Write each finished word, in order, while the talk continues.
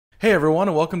Hey everyone,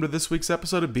 and welcome to this week's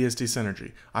episode of BSD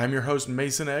Synergy. I'm your host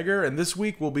Mason Egger, and this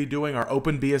week we'll be doing our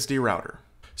OpenBSD router.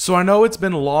 So I know it's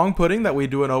been long pudding that we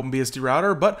do an OpenBSD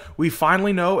router, but we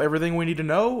finally know everything we need to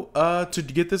know to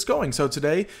get this going. So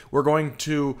today we're going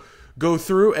to go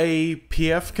through a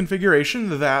PF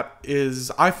configuration that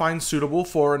I find suitable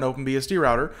for an OpenBSD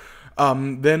router.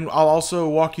 Then I'll also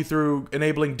walk you through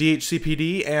enabling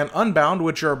DHCPD and Unbound,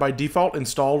 which are by default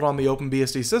installed on the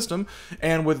OpenBSD system.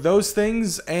 And with those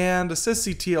things and a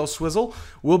sysctl swizzle,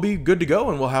 we'll be good to go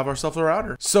and we'll have ourselves a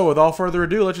router. So without further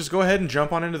ado, let's just go ahead and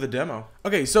jump on into the demo.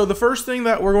 Okay, so the first thing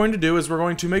that we're going to do is we're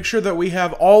going to make sure that we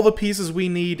have all the pieces we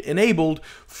need enabled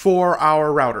for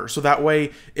our router. So that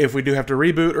way, if we do have to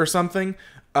reboot or something,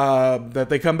 that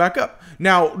they come back up.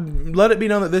 Now, let it be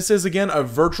known that this is, again, a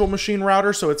virtual machine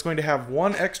router, so it's going to have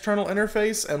one external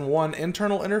interface and one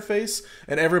internal interface,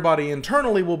 and everybody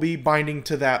internally will be binding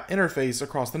to that interface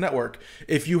across the network.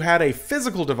 If you had a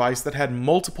physical device that had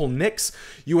multiple NICs,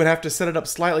 you would have to set it up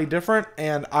slightly different,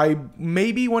 and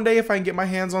maybe one day if I can get my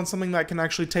hands on something that can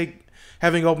actually take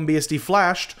having OpenBSD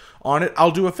flashed on it, I'll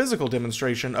do a physical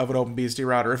demonstration of an OpenBSD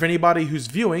router. If anybody who's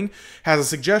viewing has a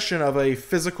suggestion of a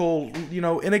physical,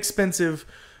 inexpensive,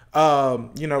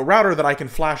 router that I can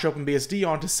flash OpenBSD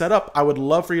on to set up, I would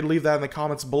love for you to leave that in the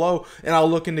comments below, and I'll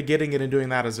look into getting it and doing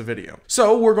that as a video.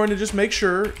 So we're going to just make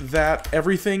sure that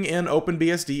everything in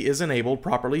OpenBSD is enabled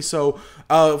properly. So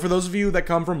for those of you that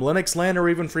come from Linux land or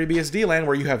even FreeBSD land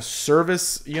where you have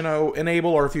service,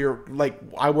 enable, or if you're like,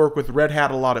 I work with Red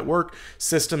Hat a lot at work,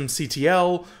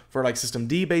 systemctl for like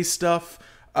systemd based stuff,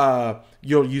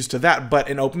 you'll use to that. But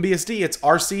in OpenBSD, it's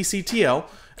rcctl,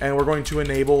 and we're going to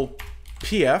enable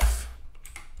PF,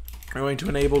 we're going to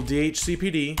enable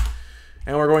DHCPD,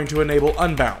 and we're going to enable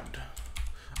Unbound.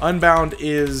 Unbound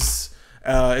is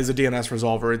a DNS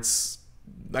resolver.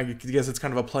 I guess it's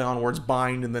kind of a play on words,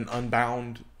 bind and then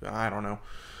unbound. I don't know.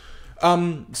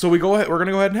 So we're going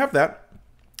to go ahead and have that.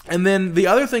 And then the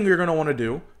other thing you're going to want to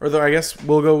do, I guess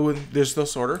we'll go with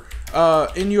this order.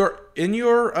 In your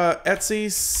etc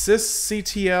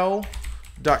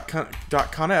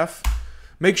sysctl.conf,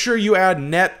 make sure you add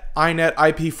net inet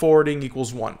IP forwarding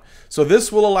equals 1. So this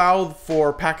will allow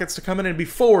for packets to come in and be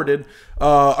forwarded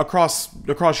across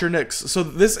your NICs. So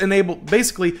this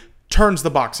basically turns the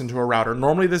box into a router.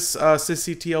 Normally this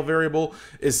sysctl variable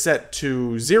is set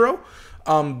to 0,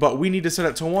 but we need to set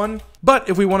it to 1. But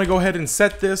if we want to go ahead and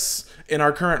set this in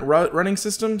our current running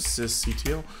system,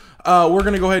 sysctl, we're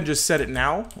going to go ahead and just set it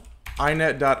now.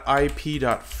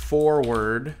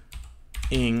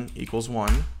 inet.ip.forwarding equals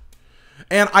 1.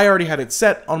 And I already had it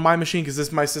set on my machine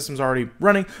because my system's already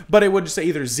running, but it would just say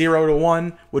either 0 to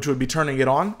 1, which would be turning it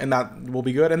on, and that will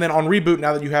be good. And then on reboot,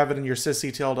 now that you have it in your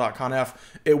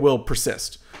sysctl.conf, it will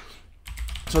persist.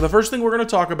 So the first thing we're going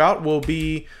to talk about will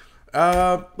be,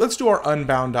 let's do our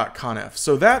unbound.conf.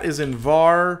 So that is in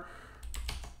var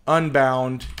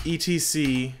unbound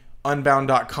etc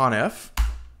unbound.conf.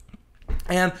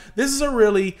 And this is a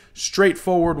really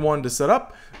straightforward one to set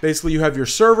up. Basically, you have your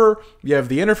server, you have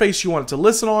the interface you want it to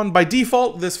listen on. By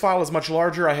default, this file is much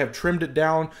larger. I have trimmed it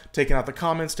down, taken out the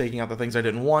comments, taking out the things I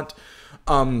didn't want.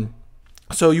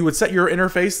 So you would set your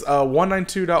interface,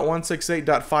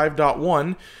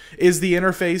 192.168.5.1 is the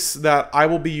interface that I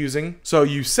will be using. So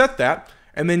you set that,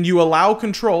 and then you allow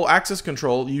access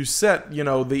control. You set, the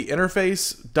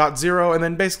interface .0, and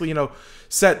then basically,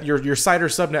 set your site or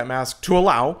subnet mask to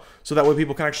allow, so that way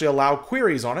people can actually allow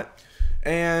queries on it.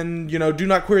 And, do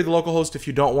not query the localhost if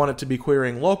you don't want it to be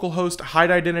querying localhost. Hide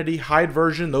identity, hide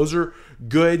version, those are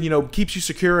good, keeps you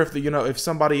secure if if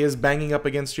somebody is banging up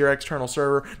against your external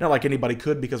server. Not like anybody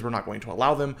could, because we're not going to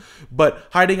allow them. But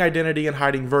hiding identity and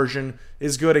hiding version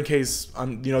is good in case,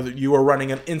 that you are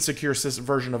running an insecure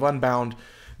version of Unbound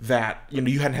that,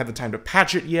 you hadn't had the time to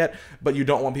patch it yet, but you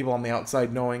don't want people on the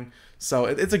outside knowing. So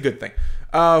it's a good thing.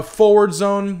 Forward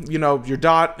zone, your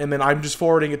dot, and then I'm just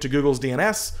forwarding it to Google's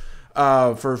DNS.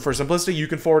 For simplicity, you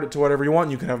can forward it to whatever you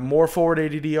want. You can have more forward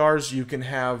ADDRs. You can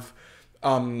have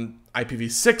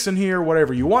IPv6 in here,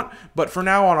 whatever you want. But for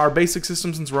now, on our basic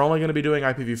system, since we're only going to be doing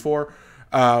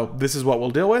IPv4, this is what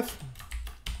we'll deal with.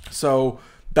 So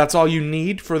that's all you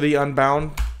need for the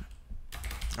Unbound.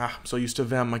 I'm so used to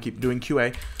Vim, I keep doing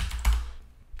QA.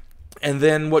 And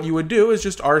then what you would do is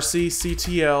just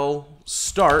rcctl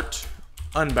start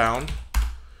unbound.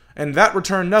 And that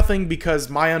returned nothing because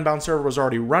my Unbound server was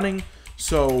already running.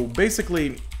 So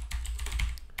basically,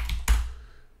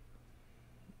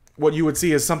 what you would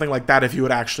see is something like that if you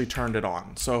had actually turned it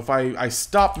on. So if I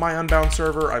stop my Unbound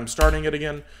server, I'm starting it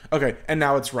again. Okay, and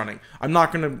now it's running. I'm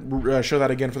not going to show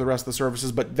that again for the rest of the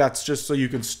services, but that's just so you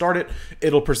can start it.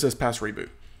 It'll persist past reboot.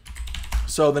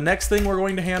 So the next thing we're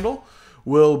going to handle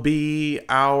will be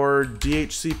our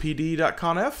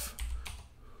dhcpd.conf.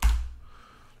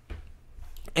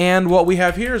 And what we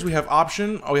have here is we have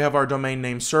option, we have our domain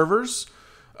name servers,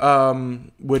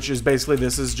 which is basically,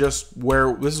 this is where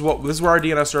our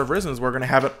DNS server is, and we're going to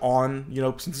have it on,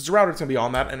 since it's a router, it's going to be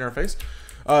on that interface.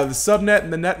 The subnet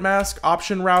and the net mask,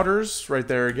 option routers right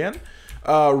there again.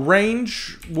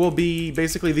 Range will be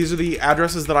basically, these are the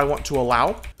addresses that I want to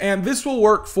allow, and this will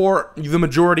work for the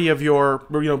majority of your,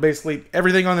 basically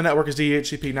everything on the network is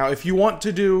DHCP. Now, if you want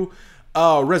to do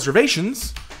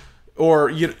reservations, or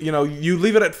you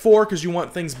leave it at 4 because you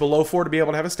want things below 4 to be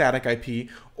able to have a static IP,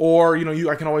 or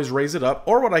I can always raise it up.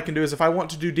 Or what I can do is, if I want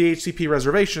to do DHCP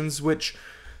reservations, which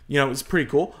is pretty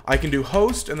cool, I can do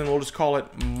host, and then we'll just call it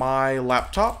my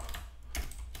laptop.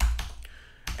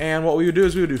 And what we would do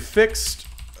is we would do fixed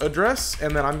address,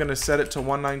 and then I'm going to set it to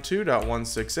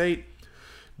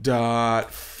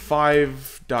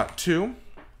 192.168.5.2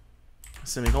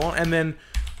 semicolon, and then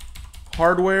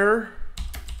hardware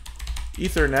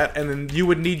Ethernet, and then you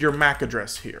would need your MAC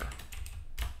address here.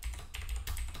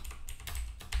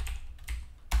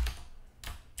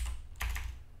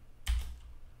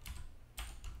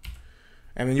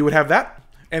 And then you would have that,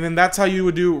 and then that's how you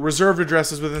would do reserved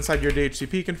addresses with inside your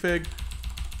DHCP config.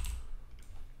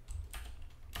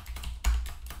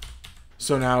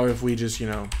 So now if we just,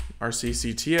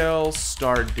 rcctl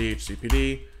start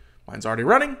dhcpd, mine's already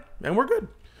running, and we're good.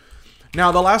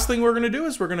 Now, the last thing we're going to do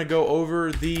is we're going to go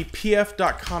over the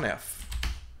pf.conf.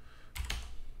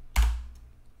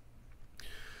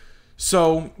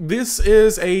 So this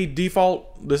is a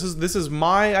default, this is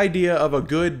my idea of a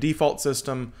good default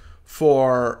system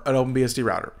for an OpenBSD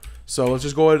router. So let's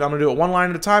just go ahead, I'm going to do it one line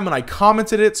at a time, and I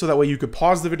commented it so that way you could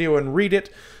pause the video and read it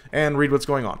and read what's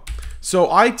going on.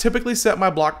 So I typically set my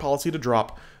block policy to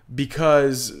drop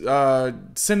because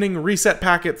sending reset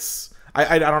packets,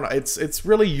 I don't know, it's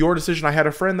really your decision. I had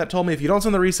a friend that told me if you don't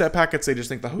send the reset packets, they just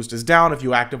think the host is down. If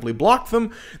you actively block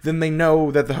them, then they know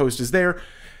that the host is there.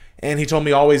 And he told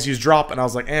me always use drop, and I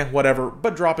was like, whatever.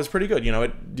 But drop is pretty good.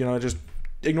 Just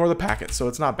ignore the packets, so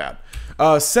it's not bad.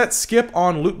 Set skip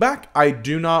on loopback. I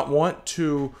do not want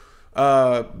to.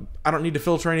 I don't need to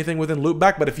filter anything within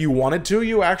loopback, but if you wanted to,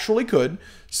 you actually could.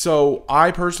 So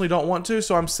I personally don't want to,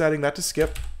 so I'm setting that to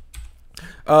skip.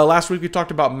 Last week we talked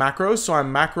about macros, so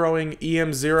I'm macroing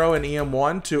EM0 and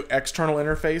EM1 to external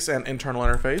interface and internal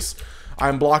interface.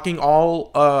 I'm blocking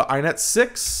all INET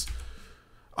 6.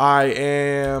 I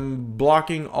am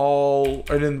blocking all,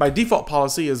 and then by default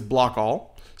policy is block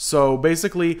all. So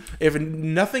basically, if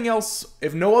nothing else,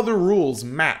 if no other rules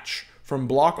match from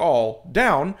block all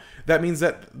down, that means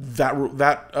that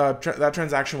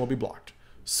transaction will be blocked.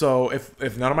 So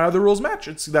if none of my other rules match,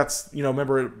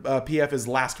 remember PF is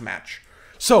last match.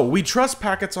 So we trust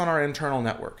packets on our internal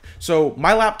network. So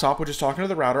my laptop, which is talking to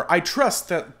the router, I trust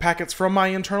that packets from my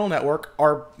internal network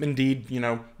are indeed,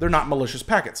 they're not malicious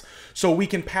packets. So we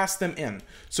can pass them in.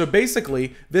 So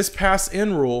basically, this pass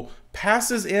in rule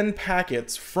passes in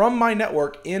packets from my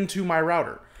network into my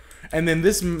router. And then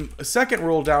this second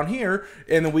rule down here,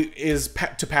 and then is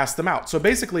to pass them out. So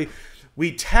basically,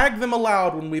 we tag them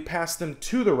allowed when we pass them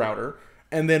to the router.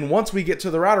 And then once we get to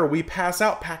the router, we pass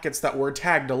out packets that were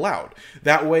tagged allowed.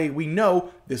 That way we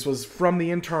know this was from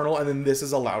the internal, and then this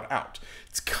is allowed out.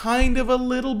 It's kind of a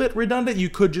little bit redundant. You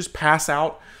could just pass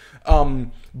out.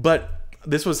 But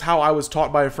this was how I was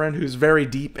taught by a friend who's very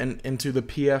deep into the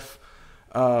PF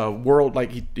world.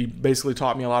 Like he basically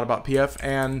taught me a lot about PF.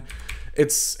 And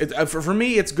for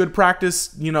me, it's good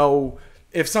practice,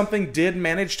 if something did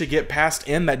manage to get passed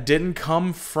in that didn't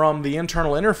come from the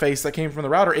internal interface that came from the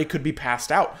router, it could be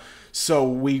passed out. So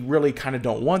we really kind of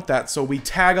don't want that. So we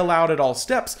tag allowed at all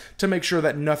steps to make sure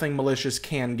that nothing malicious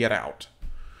can get out.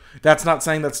 That's not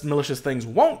saying that malicious things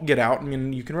won't get out. I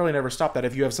mean, you can really never stop that.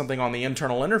 If you have something on the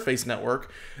internal interface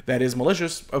network that is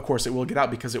malicious, of course it will get out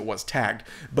because it was tagged.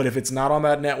 But if it's not on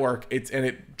that network, and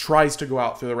it tries to go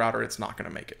out through the router, it's not going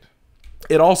to make it.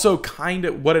 It also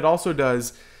what it also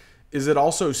does is it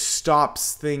also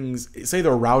stops things. Say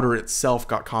the router itself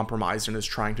got compromised and is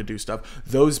trying to do stuff.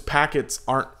 Those packets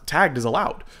aren't tagged as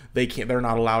allowed. They're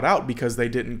not allowed out because they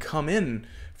didn't come in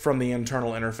from the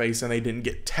internal interface and they didn't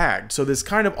get tagged. So this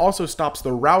kind of also stops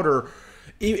the router.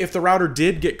 If the router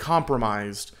did get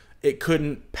compromised, it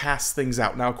couldn't pass things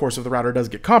out. Now, of course, if the router does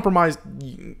get compromised,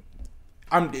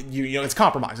 it's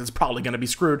compromised. It's probably going to be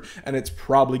screwed, and it's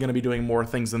probably going to be doing more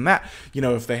things than that.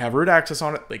 If they have root access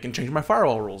on it, they can change my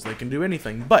firewall rules. They can do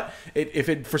anything. But if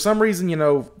it, for some reason,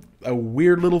 a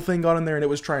weird little thing got in there and it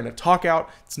was trying to talk out,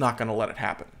 it's not going to let it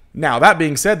happen. Now, that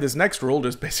being said, this next rule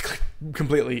just basically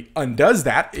completely undoes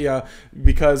that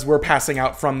because we're passing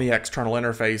out from the external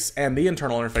interface and the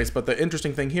internal interface. But the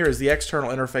interesting thing here is the external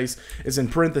interface is in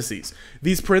parentheses.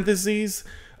 These parentheses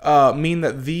mean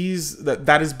that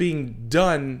that is being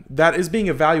done, that is being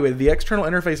evaluated. The external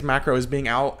interface macro is being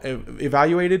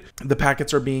evaluated. The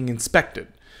packets are being inspected.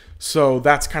 So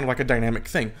that's kind of like a dynamic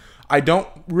thing. I don't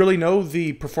really know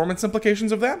the performance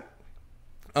implications of that.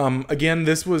 Again,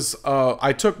 this was,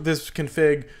 I took this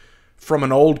config from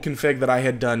an old config that I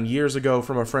had done years ago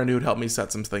from a friend who had helped me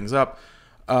set some things up.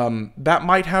 That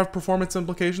might have performance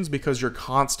implications because you're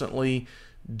constantly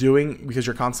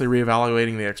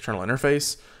reevaluating the external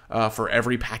interface for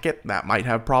every packet. That might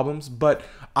have problems, but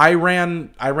I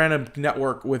ran a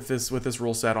network with this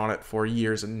rule set on it for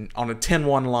years, and on a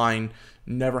 10.1 line,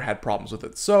 never had problems with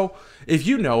it. So if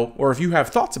you know, or if you have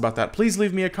thoughts about that, please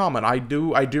leave me a comment. I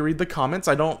do read the comments.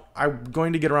 I'm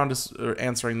going to get around to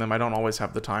answering them. I don't always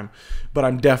have the time, but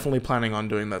I'm definitely planning on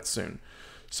doing that soon.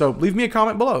 So leave me a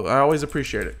comment below. I always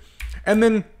appreciate it. And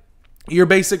then your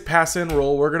basic pass-in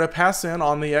rule, we're going to pass in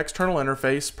on the external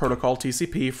interface protocol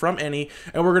TCP from any,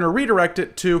 and we're going to redirect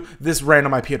it to this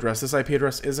random IP address. This IP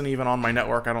address isn't even on my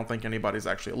network. I don't think anybody's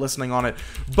actually listening on it,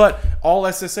 but all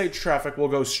SSH traffic will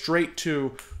go straight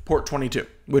to port 22,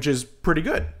 which is pretty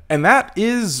good. And that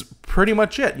is pretty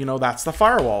much it. You know, that's the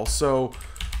firewall. So,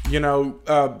 you know,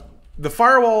 the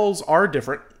firewalls are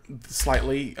different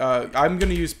slightly. I'm going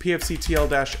to use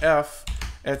pfctl-f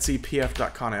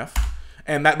etc.pf.conf.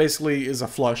 And that basically is a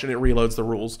flush, and it reloads the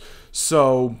rules.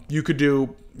 So you could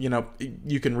do, you know,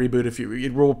 you can reboot if you,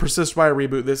 it will persist by a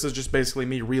reboot. This is just basically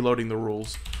me reloading the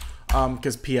rules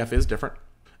because PF is different.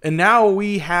 And now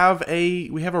we have a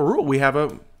rule. We have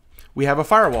a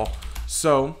firewall.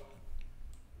 So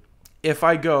if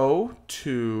I go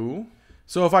to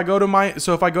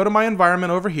my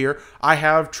environment over here, I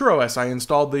have TrueOS. I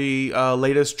installed the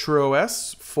latest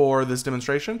TrueOS for this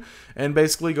demonstration, and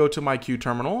basically go to my Q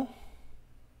terminal.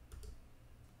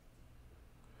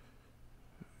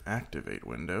 Activate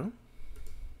window.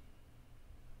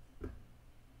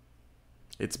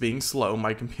 It's being slow.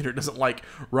 My computer doesn't like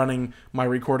running my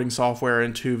recording software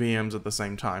in 2 VMs at the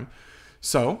same time.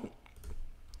 So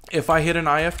if I hit an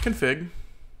ifconfig,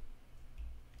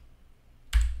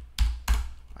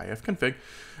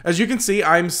 as you can see,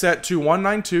 I'm set to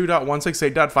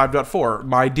 192.168.5.4.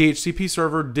 My DHCP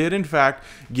server did in fact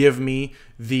give me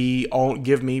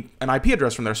an IP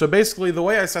address from there. So basically, the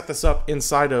way I set this up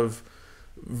inside of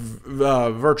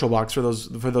VirtualBox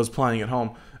for those playing at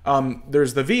home,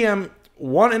 there's the VM.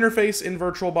 One interface in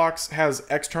VirtualBox has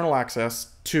external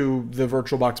access to the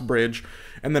VirtualBox bridge,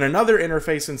 and then another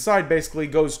interface inside basically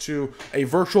goes to a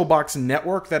VirtualBox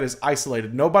network that is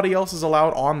isolated. Nobody else is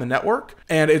allowed on the network,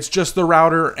 and it's just the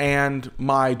router and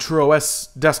my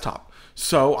TrueOS desktop.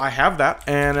 So I have that,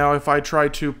 and now if I try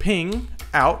to ping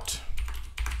out,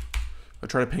 I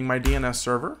try to ping my DNS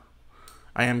server,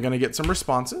 I am going to get some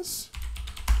responses.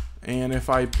 And if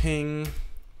I ping,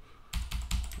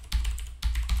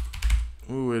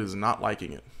 ooh, it is not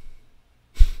liking it.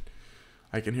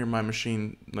 I can hear my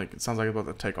machine, like, it sounds like it's about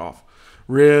to take off.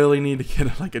 Really need to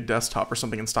get like a desktop or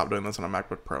something and stop doing this on a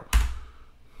MacBook Pro.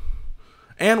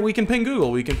 And we can ping Google,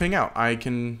 we can ping out.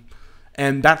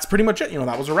 And that's pretty much it. You know,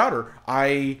 that was a router.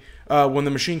 When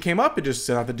the machine came up, it just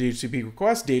sent out the DHCP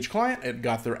request, DH client, it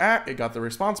got the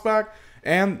response back,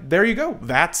 and there you go.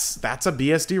 That's a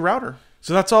BSD router.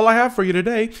 So that's all I have for you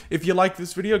today. If you like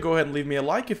this video, go ahead and leave me a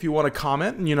like. If you want to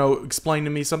comment and, you know, explain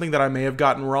to me something that I may have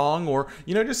gotten wrong, or,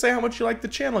 you know, just say how much you like the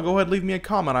channel, go ahead and leave me a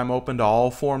comment. I'm open to all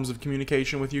forms of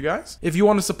communication with you guys. If you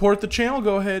want to support the channel,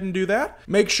 go ahead and do that.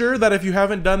 Make sure that if you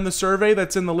haven't done the survey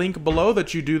that's in the link below,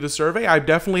 that you do the survey. I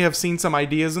definitely have seen some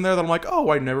ideas in there that I'm like, oh,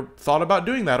 I never thought about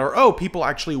doing that. Or, oh, people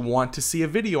actually want to see a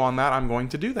video on that. I'm going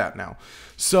to do that now.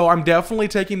 So I'm definitely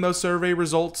taking those survey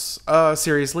results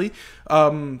seriously.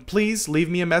 Please leave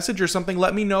me a message or something.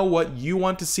 Let me know what you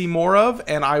want to see more of,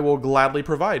 and I will gladly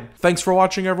provide. Thanks for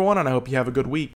watching, everyone, and I hope you have a good week.